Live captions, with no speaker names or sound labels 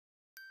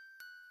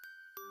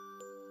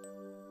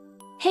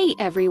Hey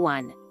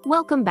everyone!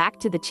 Welcome back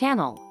to the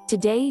channel.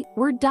 Today,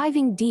 we're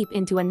diving deep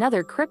into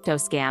another crypto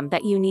scam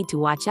that you need to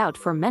watch out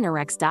for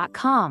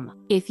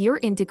Menorex.com. If you're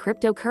into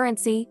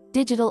cryptocurrency,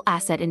 digital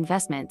asset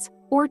investments,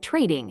 or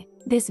trading,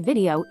 this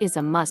video is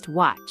a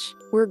must-watch.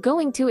 We're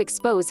going to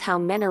expose how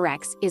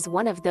Menorex is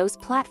one of those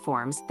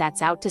platforms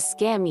that's out to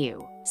scam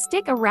you.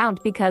 Stick around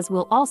because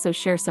we'll also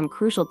share some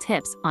crucial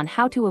tips on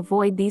how to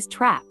avoid these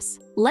traps.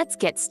 Let's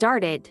get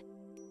started.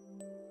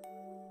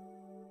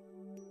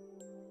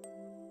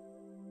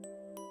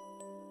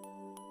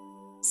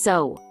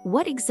 So,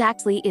 what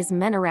exactly is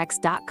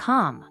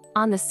Menorex.com?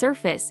 On the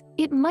surface,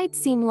 it might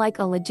seem like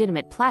a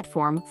legitimate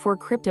platform for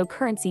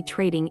cryptocurrency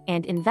trading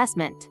and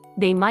investment.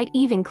 They might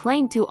even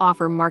claim to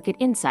offer market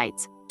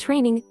insights,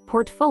 training,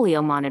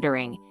 portfolio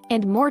monitoring,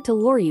 and more to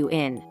lure you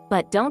in.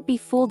 But don't be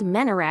fooled,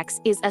 Menorex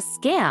is a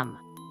scam.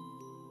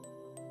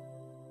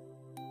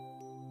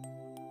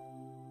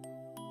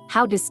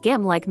 How does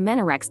scam like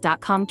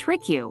Menorex.com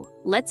trick you?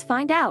 Let's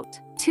find out.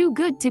 Too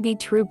good to be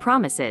true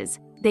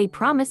promises. They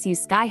promise you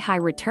sky-high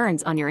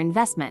returns on your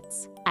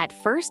investments. At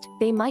first,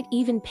 they might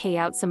even pay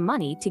out some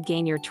money to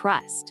gain your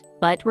trust.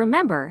 But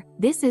remember,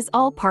 this is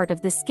all part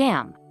of the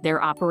scam.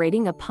 They're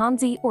operating a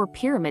Ponzi or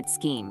pyramid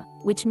scheme,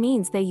 which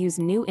means they use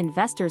new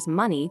investors'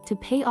 money to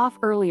pay off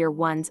earlier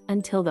ones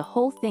until the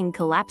whole thing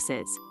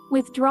collapses.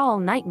 Withdrawal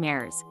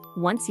nightmares.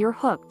 Once you're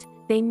hooked,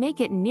 they make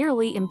it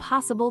nearly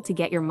impossible to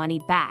get your money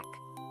back.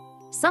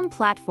 Some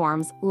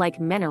platforms, like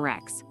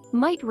Menorex,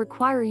 might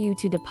require you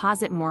to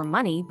deposit more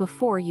money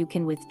before you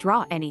can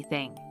withdraw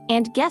anything.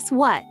 And guess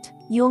what?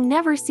 You'll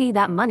never see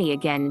that money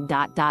again.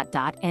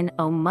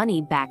 No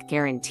money back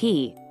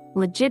guarantee.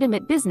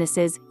 Legitimate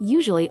businesses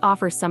usually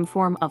offer some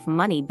form of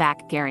money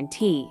back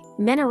guarantee.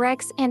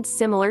 Menorex and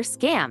similar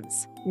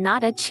scams.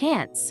 Not a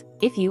chance.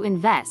 If you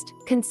invest,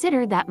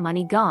 consider that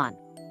money gone.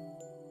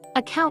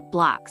 Account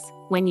blocks.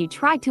 When you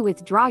try to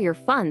withdraw your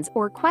funds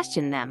or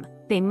question them,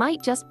 they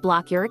might just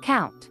block your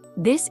account.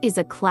 This is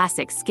a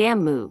classic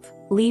scam move,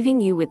 leaving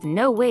you with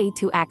no way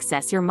to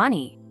access your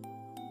money.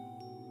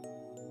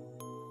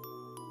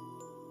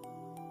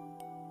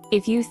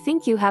 If you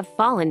think you have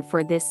fallen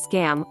for this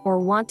scam or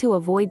want to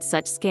avoid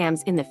such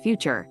scams in the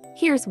future,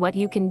 here's what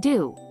you can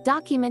do.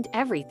 Document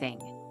everything.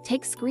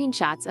 Take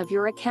screenshots of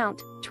your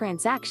account,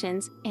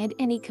 transactions, and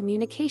any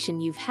communication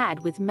you've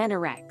had with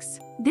Menorex.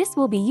 This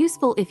will be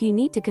useful if you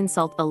need to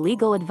consult a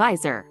legal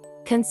advisor.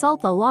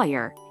 Consult a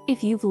lawyer.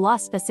 If you've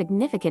lost a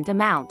significant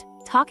amount,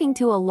 talking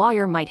to a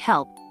lawyer might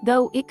help,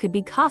 though it could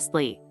be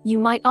costly. You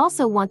might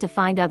also want to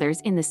find others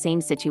in the same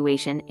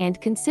situation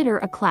and consider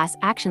a class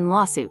action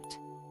lawsuit.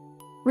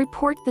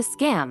 Report the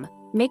scam.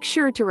 Make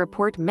sure to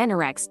report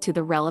Menorex to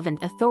the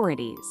relevant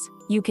authorities.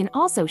 You can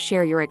also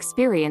share your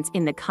experience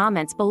in the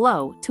comments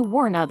below to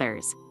warn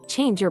others.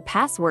 Change your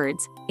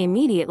passwords.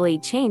 Immediately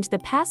change the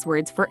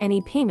passwords for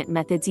any payment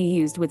methods you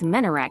used with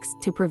Menorex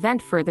to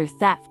prevent further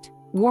theft.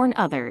 Warn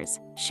others.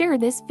 Share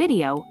this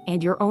video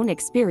and your own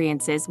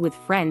experiences with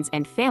friends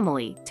and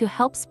family to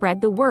help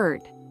spread the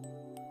word.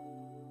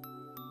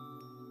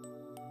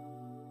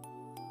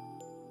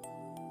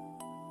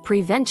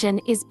 Prevention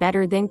is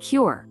better than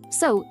cure.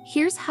 So,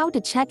 here's how to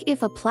check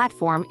if a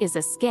platform is a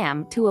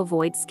scam to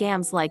avoid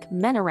scams like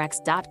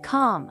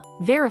Menorex.com.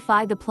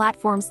 Verify the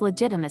platform's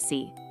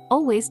legitimacy.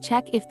 Always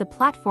check if the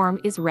platform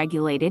is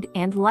regulated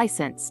and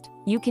licensed.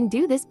 You can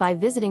do this by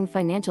visiting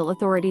financial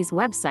authorities'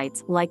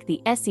 websites like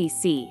the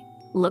SEC.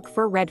 Look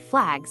for red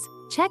flags.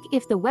 Check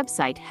if the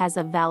website has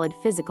a valid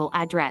physical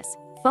address,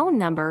 phone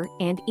number,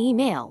 and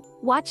email.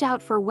 Watch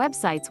out for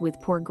websites with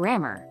poor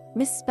grammar,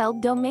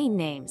 misspelled domain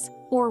names,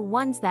 or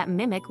ones that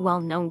mimic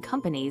well-known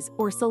companies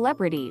or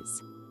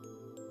celebrities.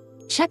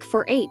 Check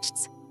for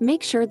HTTPS.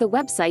 Make sure the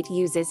website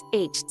uses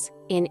HTTPS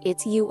in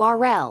its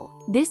URL.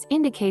 This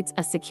indicates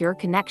a secure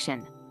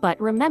connection. But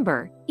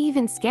remember,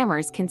 even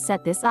scammers can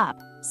set this up,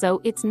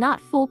 so it's not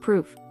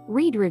foolproof.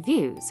 Read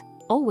reviews.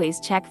 Always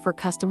check for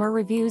customer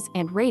reviews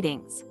and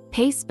ratings.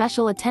 Pay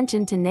special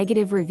attention to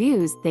negative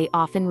reviews. They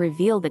often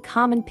reveal the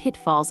common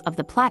pitfalls of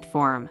the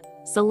platform.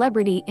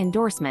 Celebrity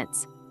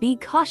endorsements. Be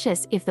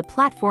cautious if the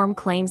platform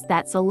claims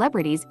that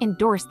celebrities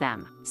endorse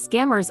them.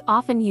 Scammers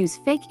often use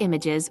fake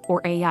images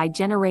or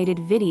AI-generated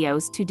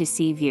videos to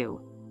deceive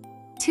you.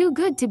 Too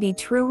good to be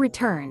true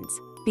returns.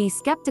 Be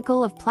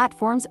skeptical of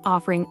platforms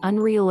offering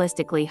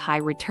unrealistically high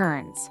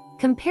returns.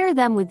 Compare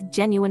them with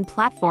genuine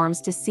platforms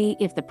to see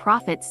if the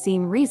profits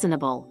seem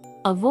reasonable.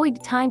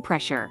 Avoid time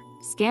pressure.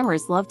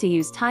 Scammers love to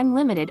use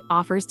time-limited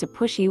offers to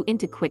push you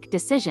into quick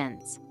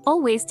decisions.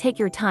 Always take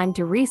your time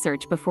to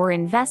research before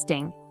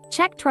investing.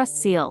 Check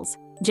trust seals.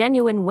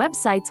 Genuine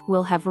websites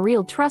will have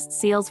real trust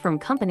seals from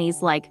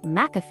companies like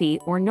McAfee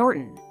or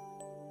Norton.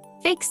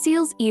 Fake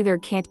seals either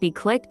can't be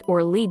clicked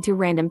or lead to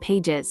random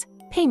pages.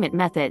 Payment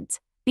methods.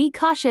 Be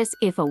cautious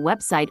if a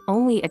website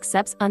only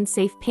accepts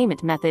unsafe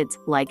payment methods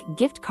like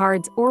gift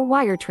cards or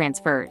wire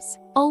transfers.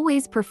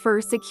 Always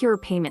prefer secure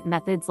payment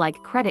methods like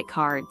credit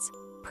cards.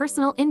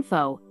 Personal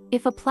info.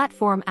 If a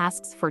platform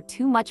asks for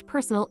too much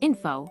personal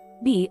info,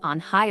 be on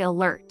high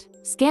alert.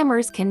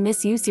 Scammers can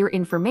misuse your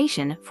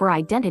information for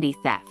identity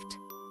theft.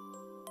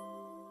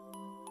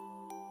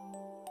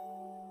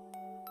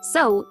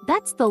 So,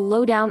 that's the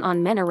lowdown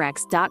on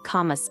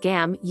Menorex.com, a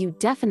scam you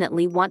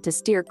definitely want to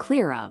steer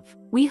clear of.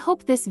 We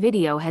hope this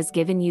video has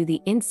given you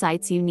the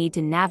insights you need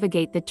to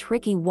navigate the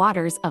tricky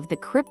waters of the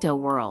crypto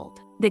world.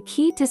 The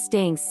key to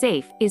staying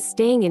safe is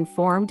staying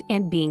informed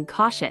and being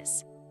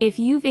cautious. If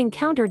you've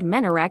encountered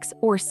Menorex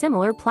or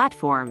similar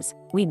platforms,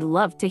 we'd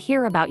love to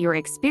hear about your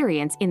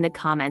experience in the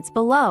comments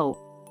below.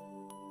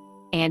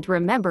 And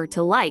remember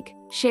to like,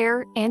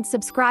 share, and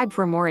subscribe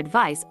for more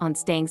advice on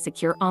staying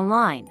secure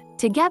online.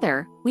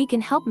 Together, we can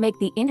help make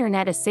the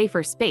internet a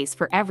safer space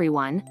for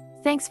everyone.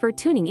 Thanks for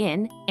tuning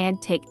in,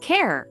 and take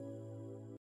care.